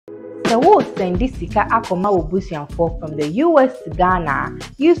The who send this sika akoma obusianfo from the US to Ghana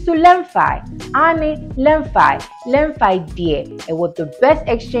used to Lemfi. Ani Lemfi dear. It was the best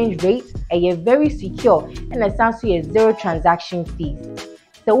exchange rate and very secure and it sounds to a zero transaction fees.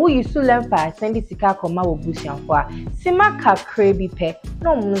 The who used to Lemfi send this sika akoma obusianfo. Sima kakre bi pe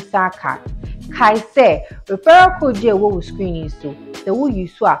no musaka. Kai say referral code je wo screen is so. The who you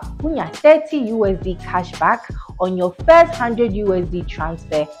saw punya 30 USD cashback on your first 100 USD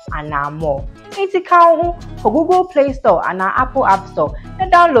transfer and now more. It's a count for Google Play Store and our Apple App Store.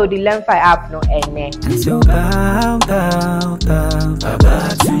 And download the Lemfi app no ene. So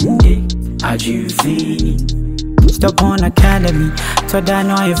Tunde, how do you feel? Stop on Academy, thought I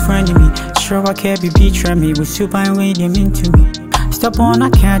know you're friend of me. Sure I can't be betray me with super and way you mean to me. Stop on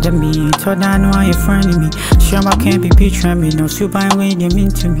Academy, thought I know you're friend of me. Sure I can't be betray me, no super and way you mean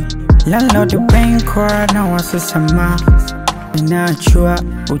to me. Landlord the bank card now was a summer. Nachua,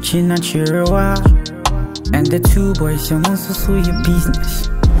 Uchina Chirawa. And the two boys, you must also your business.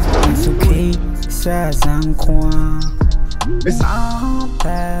 It's okay, Sazan Kwa.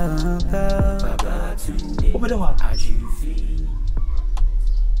 Open the door.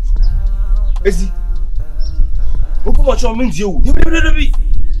 Ezi. Open my child means you.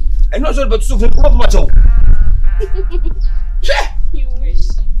 I'm not sure about something. Open my child. You wish.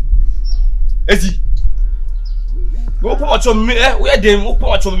 Ezi. Open my child. We are them. Open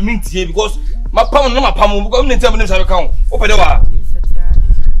my child means here because my pound, no my pound. Because I'm not telling them to count. Open the door.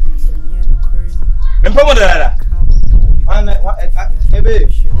 I'm pound there. Hey, babe.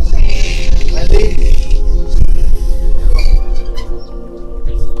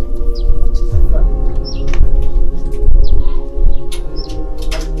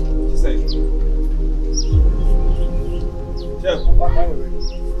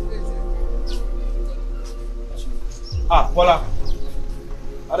 Paula.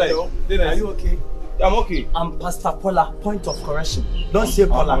 Are you okay? Yeah, I'm okay. I'm Pastor Paula. Point of correction. Don't say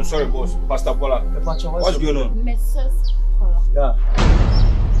Paula. I'm sorry, boss. Pastor Paula. What's going on? Mrs. Paula. Yeah.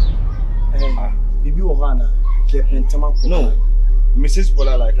 Hey, Bibi Ohana. No. Mrs.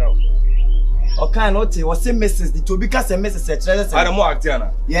 Paula like how? Okay, not it. Was say Mrs. The Tobika say Mrs. I don't know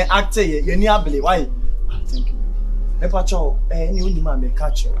actor. Yeah, actor. You need ability. Why? Thank you. Epacho. Any only man may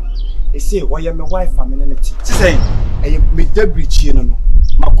catch you. They say, why you my wife? I'm in it. She say, "I me debris chino no.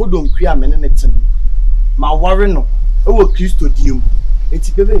 Ma kodom kriya me in it no. Ma worry no. Ewo Christo dium.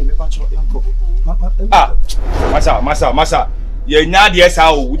 Eti bebe me pacho yanko. Masa. You not the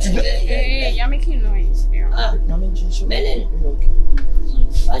SAO. You're making noise.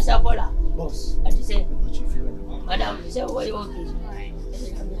 What's up, Paula? Boss. What you say? Madam, say what you want?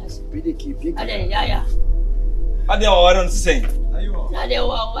 Yeah. I don't say. Now they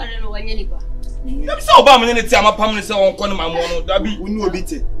want one anypa. I'm so bad in the time I'm permanent on corner my mono. That be we know a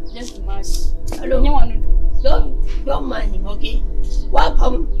bit. Just too much. Hello. Don't mind him, okay?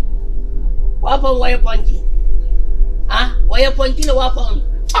 Wapam, wire punching. Wire punching the wapam.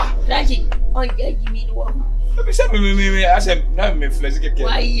 Flashy, on Jimmy the one. Let me say, I said, no, me flesh.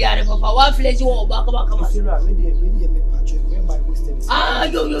 Why, yeah, Papa, what flesh you walk back? Oh,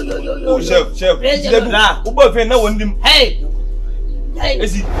 chef. Hey!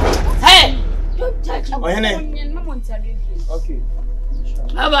 Hey! Don't touch him. Okay.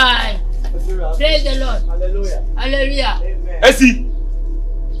 Bye-bye. Praise the Lord. Hallelujah. Hallelujah. Essie.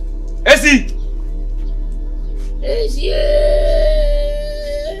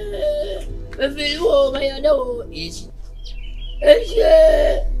 If you over my know is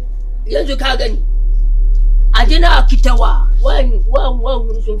you Kagan. I didn't know Kitawa. One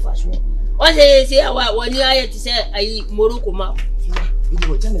so fast. What they say about 1 year to say I Morocco map.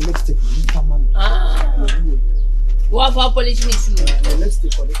 What for police issue? Let's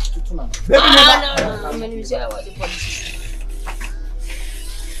take for the two. No. I'm going to say about the police.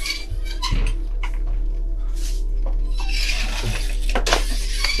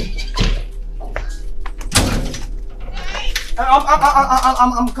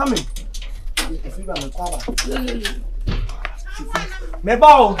 I'm coming.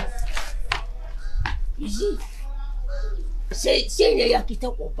 Mebao. You see? Say they are kita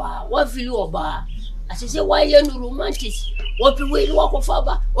oba. What feel you oba? I say why you no romantic? What people will walk of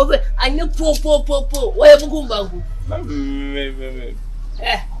faba? Over and you po. Why you go bangu?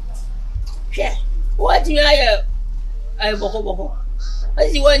 What do I boko? I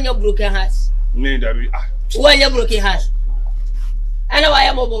see when you broken hearts. Me that be when you broken hearts. I know I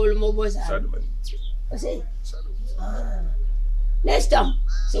am mobile. I say. Next time,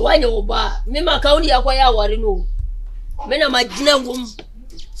 so when you buy, me my county acquire what you know. Men are my dinner room.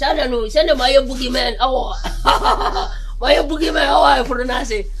 Sada no, send my boogeyman. My boogie my wife for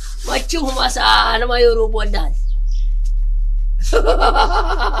Nasi. My chumasa and my robot dance.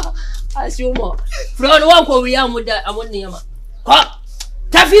 Assume. From one for we am with that ammonium.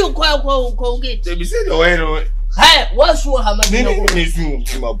 Taffy quite get. They be saying the way. Hey, what's wrong?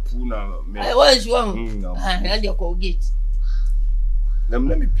 I was wrong. And you go get. Let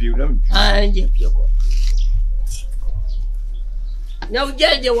me peel. And you go. Now,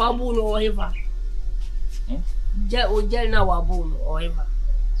 Jay, the Waboon or ever. Jay or Jay now Waboon or ever.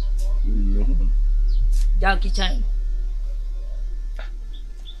 Jackie time.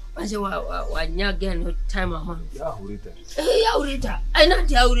 I say, why, you get no time at home. Yaurita. I not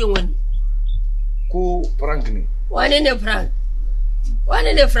Yauri one. Ko Frankly. One in the Frank.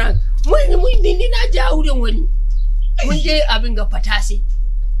 When we did not Yauri one. One day having a patasi.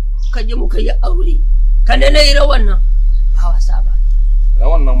 Kajamukaya Auri. Can I know one now? Power Saba. I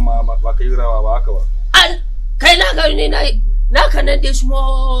want no mamma, Bakira Wakawa. And can I go in a Nakana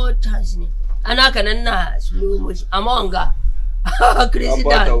small Tasni? And I can not slow much among her. Crazy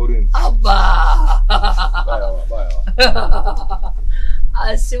done. Abba.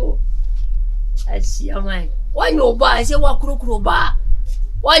 I see a man. Why no bar? I say what crook bar.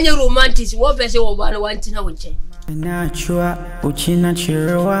 Why you romantic? What best you want to know? Nachua, Uchina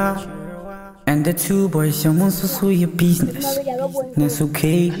Chirua. And the two boys, someone so sweet your business. That's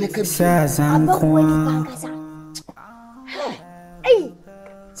okay, Sazan. Hey,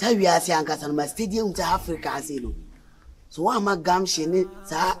 so we are saying that my stadium to Africa, so I'm a gum shin,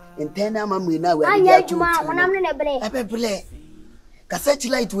 sir, and 10 mamma. I get to my one. I'm in a play. Cassette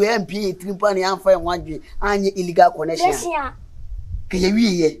light to MP, Trimpani, and fire 1 year, and illegal connection. Can you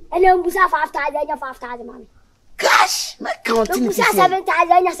hear? And then was after I 5,000 money. Gosh, my counting 7,000.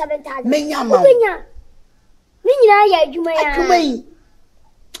 Menya. You may.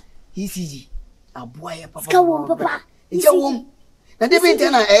 Easy. A boy, papa. It's a woman. And they been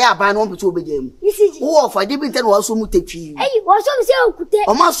telling a ban on to obey them. Oh, if I didn't tell us so take you. Hey, what's some could take?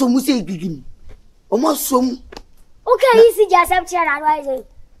 Almost so much begin. Almost some. Okay, easy just up here advising.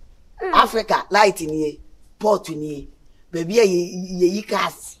 Africa, light in here, port in here. Baby, ye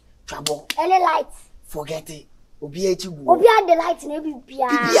cast trouble. Any lights. Forget it. Obia the light in every Pia.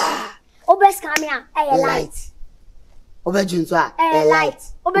 Obes camera, a light. Obejunsa, a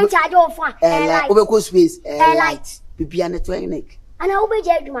light. Obejado for a light. Obeco space, a light. Pipiana twinic. And I obey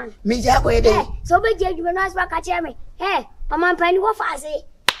judgment. Me jackway. So be judgment as back at me. Hey, a man penny what I say.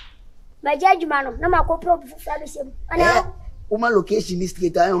 My judgment, no more copy of Fabisium. And now. My location is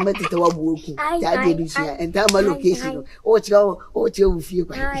straight. I am met it our working. I did this year and tell my location. Oh, you feel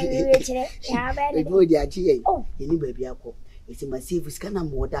quite. Oh, any baby, it's in my savings can have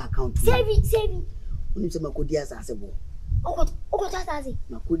more account. Saving. When it's a Macodias as a boy. Oh, that's it.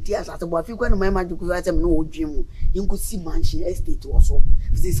 Macodias as a boy. If you go to my mind to create some no dream, you could see mansion estate also.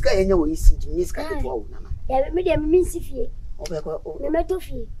 If this guy anyway is sitting, yes, can't go. Yeah, medium means if you. Oh,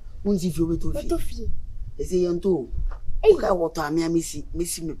 Metofi. Once if you were to fee. Is he on two? Look at what I mean,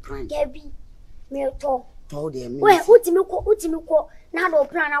 Missy me prime. Gabby, me told them. Well, what you call now, no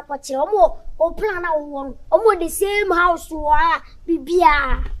plan out what you or plan out one, or the same house to our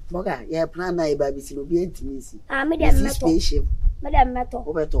Bibia. Borga, yeah, plan I baby, will be intimacy. I made a spaceship. Madame Metal,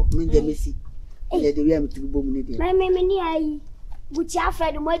 Oberto, mean the Missy. Yeah, the way to boom. My many, which I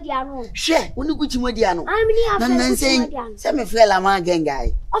fed Modiano. Share, when you go to Modiano. I'm saying, Sammy Fella gang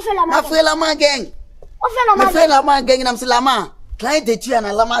guy. Offer Fella gang. My friend, I'm getting them Salama. Client the tea and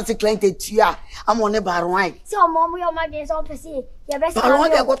a lama client the tea. I'm on a baron. So, Mom, your mother's office. Your best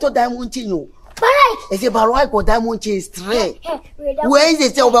baron, I got to diamond chino. But I baron or diamond cheese straight. Where is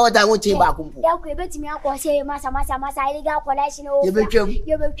it about diamond cheese back? They'll give me a say, Massa, illegal collection. You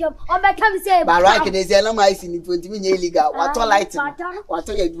become on my come say, Barak, and there's a lama in 20 minutes illegal. What all light? What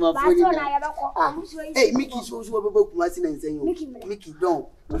are you doing? Hey, Mickey shows what about Massin and saying, Mickey, don't.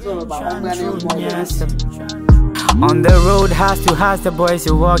 On the road, house to house, the boys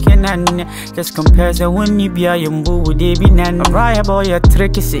are walking and just compares the when you be a yumbo with they be nan. Right boy, a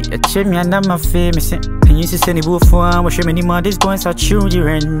tricky say, a chimney and I'm a famous. And you see any boo for one, which many mothers going to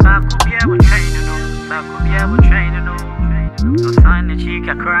children. No sign the cheek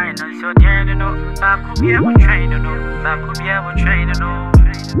are crying, so dear, no. Back could be able to train, no. Back could be able to train, no.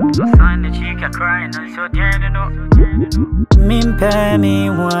 No sign the cheek are crying, so dear, no. Min pay me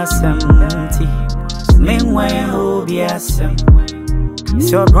was empty. Min way who be a sim.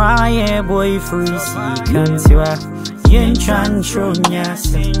 So Brian boy free see can't you are yin chan chunya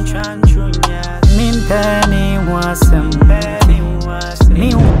sin chan chunya. Min pay me was empty.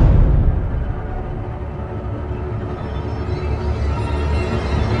 Min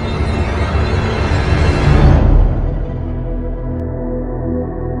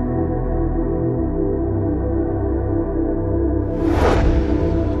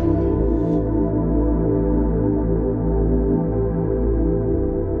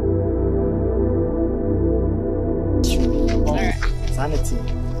sanity.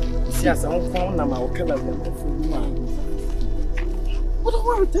 See, as I'm found, I'm okay. What do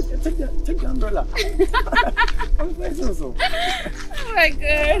you take the umbrella? Oh my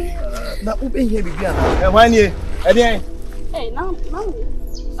God. Now, open here, begin. 1 year. Hey, now.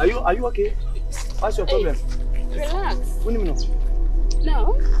 Are you okay? What's your problem? Relax. What do you mean?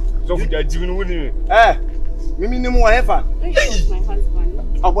 No. So we are doing what you Mimi ni mu efa. My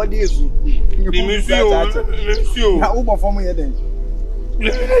husband. Abodi esu. You miss you. Na ubo form here then.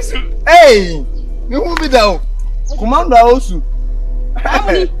 Hey! You move it down. Commando osu.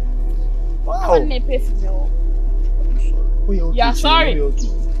 Naamuney. Wow. You are sorry.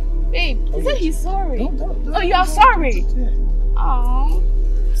 Babe, he said he's sorry. Oh, you are sorry. Oh,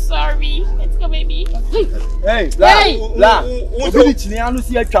 sorry. Let's go, baby. Hey, la. Obi ni chini anu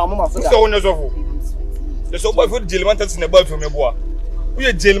si atwa mo maso da. So when you the so boy for the jailman that's in the boy from your boy. We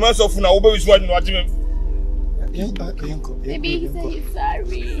are jailman so for now, we is what you want to Baby, he said he's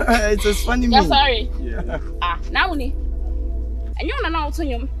sorry. It's just funny. You're sorry. Yeah. Naamuney. And you know to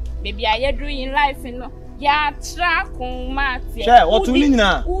you. Baby, I are doing life, you know. Ya tra kumati. Che, Otto ni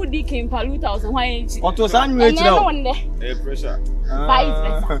nyina. Udi Kimpaluta was why. Otto san we chira. Hey, pressure. Vice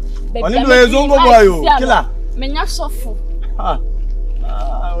versa. Oni do ezongo boy o. Killer. Menya sofo.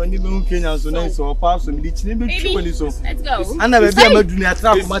 Oni be un Kenya so na so pass so di chine be twani so. Let's go. Ana be bia madu ni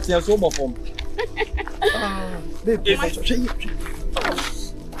atra kumati so bo form. Babe,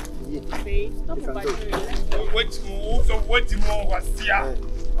 What more was here?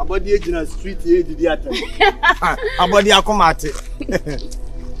 Abodi ejina street here didi atem. Abodi akomate.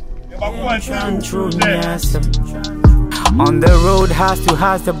 On the road, house to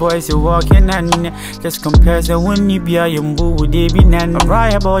house, the boys are walking and just compares the when you be a yumbo would they be nan.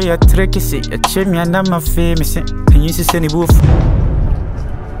 Right about your tricky say a chimney and I'm a famous and you see any wolf.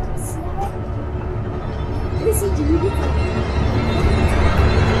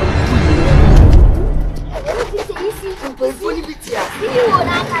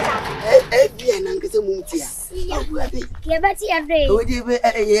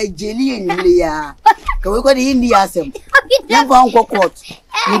 Can we go to India? You go on court.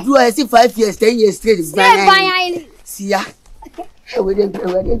 You do I see 5 years, 10 years straight. See ya. We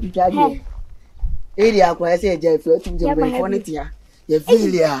didn't charge you. Area, I say, Jeff, you're too funny. You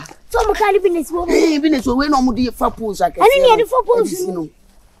feel ya. Some kind of business woman. Hey, business, we no more for pools. I can see for pools.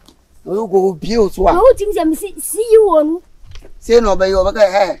 You go bills. What things I see you on? Say no, by your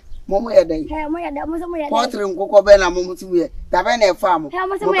hair. Momo ya dai. Portrait nkoko be na momo tiwe. Tabe na farm.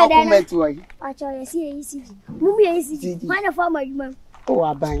 Document wo. Acho ya see easy. Mumu ya easy. Mana farm aduma. Oh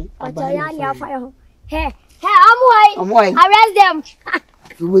aban. Acho ya ni afa ho. Hey, amuai. Arrest them.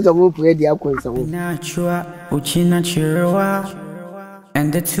 You was a move ready akwansa wo. Nachua, uchina chirwa.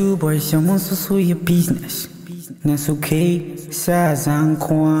 And the two boys are most so your business. That's okay.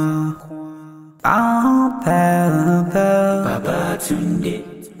 Sazankwa. Baba Tunde.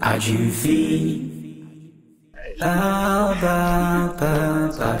 Ajuvi Baba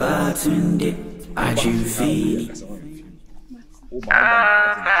Tunde Ajuvi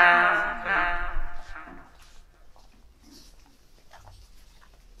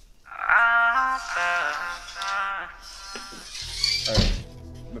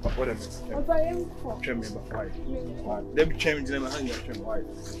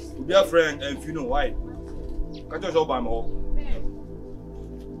be a friend and if you know why. Can't just all by more.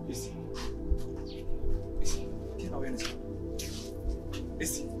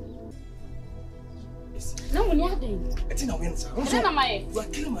 No, we are doing. It's in a win, sir. You are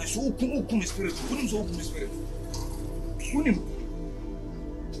killing my soul, come spirit. Wouldn't so come spirit. Wouldn't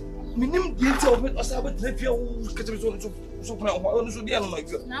Minim tell me us about the fear who catches on so dear like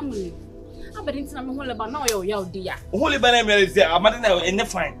that. Naamuney. I bet it's not whole about now, your dear. Holy banana is there. I'm not in the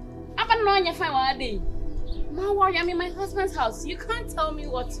fine. I'm not knowing your fine one day. No worry, I'm in my husband's house. You can't tell me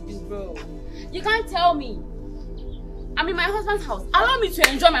what to do, bro. You can't tell me. I'm in my husband's house. Allow me to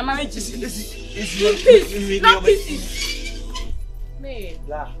enjoy my marriage. Peace. Not peace. Man.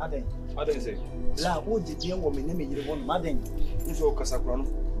 La, Aden. Aden say. La, what did you want me name you want Maden? So Casacron,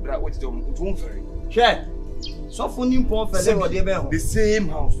 but what did you ferry? Share. So funny poor fellow the same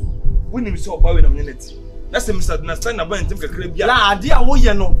house. When you saw about a minute. That's a misunderstanding about him. La, dear, oh,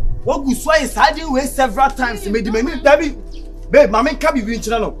 you know. What good sway is hiding away several times. Made the baby. Babe, mamma can't be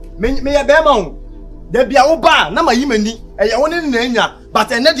reaching. May a bear mount. There be a oba, na my yimeni, and you want in Nanya,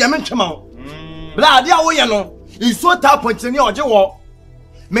 but I never mention out. Blah, dear, oh, you know. It's so tap point in your jaw.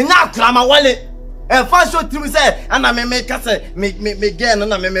 May not climb a wallet. And first shot to say, and I may make us make again,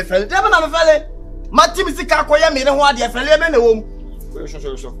 and I may fell. Never know, fellow. My team is a car, made a while, dear fellow, in the home.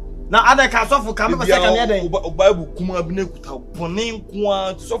 Na ada ka sofo ka me pese ka me den. Bible kuma bi na kuta bone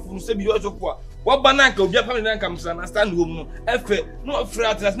nko sofo no se bi yo sofo a. Wa bananka obi apam na nka msa na stand wo no efe no afra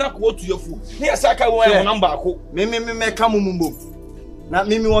atlas na ko to yafu. Ne yasa ka wo ya number ako. Me ka mumumbo. Na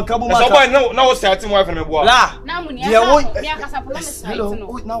mimi won ka bu ma. So boy na wo start mo afa me bo. La. Naamuney. Dia wo. Me akasa po na site no.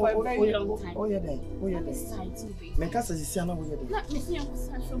 Na wo Oh yeah then. Me ka sa sisi na wo ye den. Na me si yanko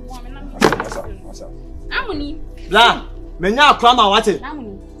sa so bo me na. Naamuney. La. Me nya akra ma wate.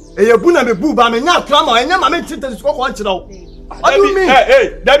 Naamuney. Eye bu na me bu ba me nya akra ma enya ma me tinte so ko nchira wo. What do you mean?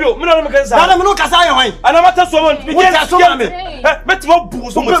 Hey, Dabio, me no me kan sa. Na me no kasa yan hwan. Ana mata so man. Me What so man me? Metimo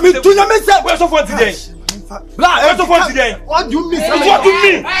bu so Me tunya me say. We so for today. Bla, so for today. What do you mean? What do you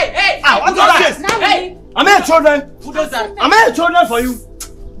mean? Hey. What is that? Hey. Am I children? Who does that? Am I children for you?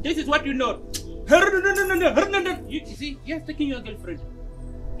 This is what you know. No. You see, you're taking your girlfriend.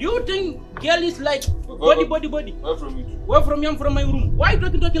 You think girl is like body. Where from you? Where from you? I'm from my room. Why are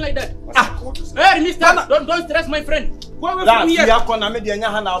you talking like that? Hey, mister, don't stress my friend. Go away from here. I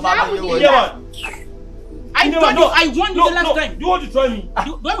told you I won you the last time. Do you want to try me?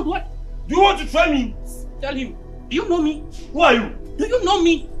 What? Do you want to try me? Tell him. Do you know me? Who are you? Do you know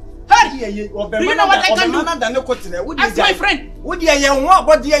me? Hey! Do you know what I can do? Ask my friend. Do you know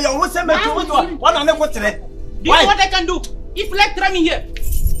what I can do? If you like, try me here.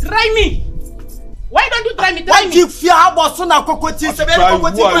 Try me. Why don't you try me? Try me.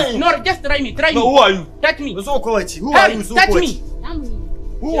 No, just try me. Try me. No, who are you? Touch me. Who are you? Touch me.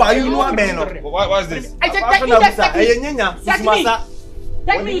 Who are you? No man. What's this? I said touch me. Just touch me. Touch me.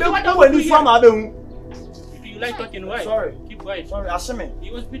 Touch me. What do you want? If you like talking, why? Sorry. Keep quiet. Sorry, Ashime. He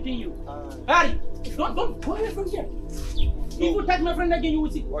was beating you. Hurry. Don't go away from here. If you touch my friend again, you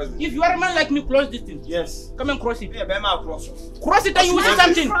will see. If you are a man like me, close this thing. Yes. Come and cross it. Yeah, Bema cross. Cross it and you will see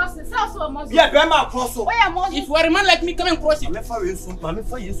something. Yeah, Bema cross. If you are a man like me, come and cross it. This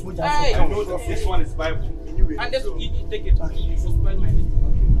one is Bible. And this, you take it. You should spoil my head.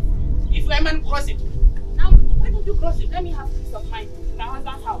 If you are a man, cross it. Now, why don't you cross it? Let me have peace of mind in my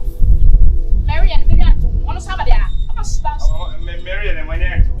husband's house. Mary and Miriam, one of somebody. Mary and my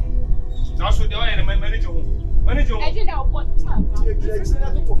neck. Now, so they are in my manager. Manager. I didn't know what.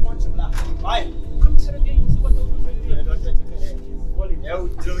 Bye. Come here again. See what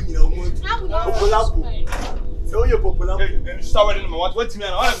So you're popular. And start with what me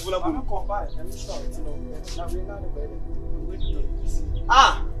and all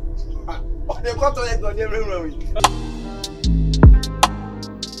Ah, they got to let go.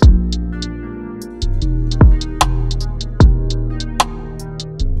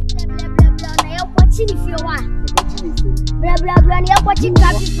 If you want, blah blah blah, you're watching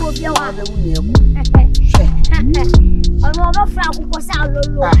traffic for your one. I'm over flag who was out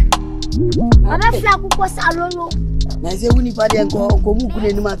low. I'm a flag who was out low. I say, when you party and go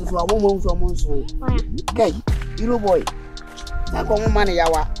any matter to a woman from Monsoon. Okay, hero boy. I call money.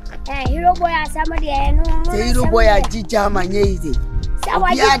 Hey, hero boy, somebody, hero boy, I teach my easy.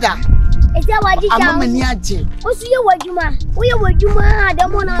 Sawayaga. Is that what you are? What's your word, you man? We are you man. I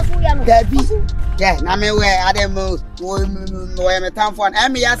don't want to. Yeah, I mean, where I don't know where I'm town for.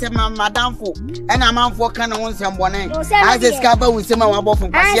 And me, I said, Madame for, and I'm on for can on someone. I discover with some of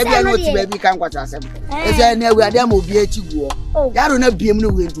from Cassia, baby can watch us. Is there anywhere there will be a chigo? Oh, I don't know, be a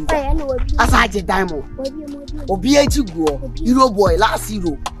new window. As I did diamond. Or be a chigo, hero boy, last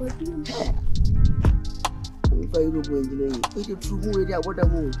hero. Hero boy, you true way what I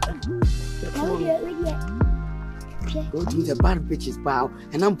want. Go to the bad bitches, bow,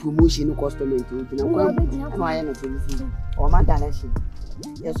 and I'm promotion customer to I am a or my direction.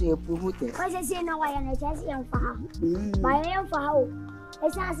 Yes, you promote it. I say no, I am a just young for her. My young for her.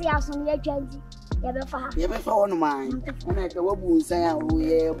 It's not say some year 20. You ever for one of mine, and I can walk and say, oh,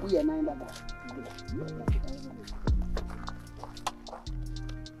 yeah, we are 9.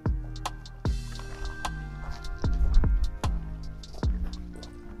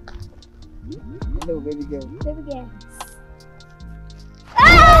 Hello, baby girl. Baby girl.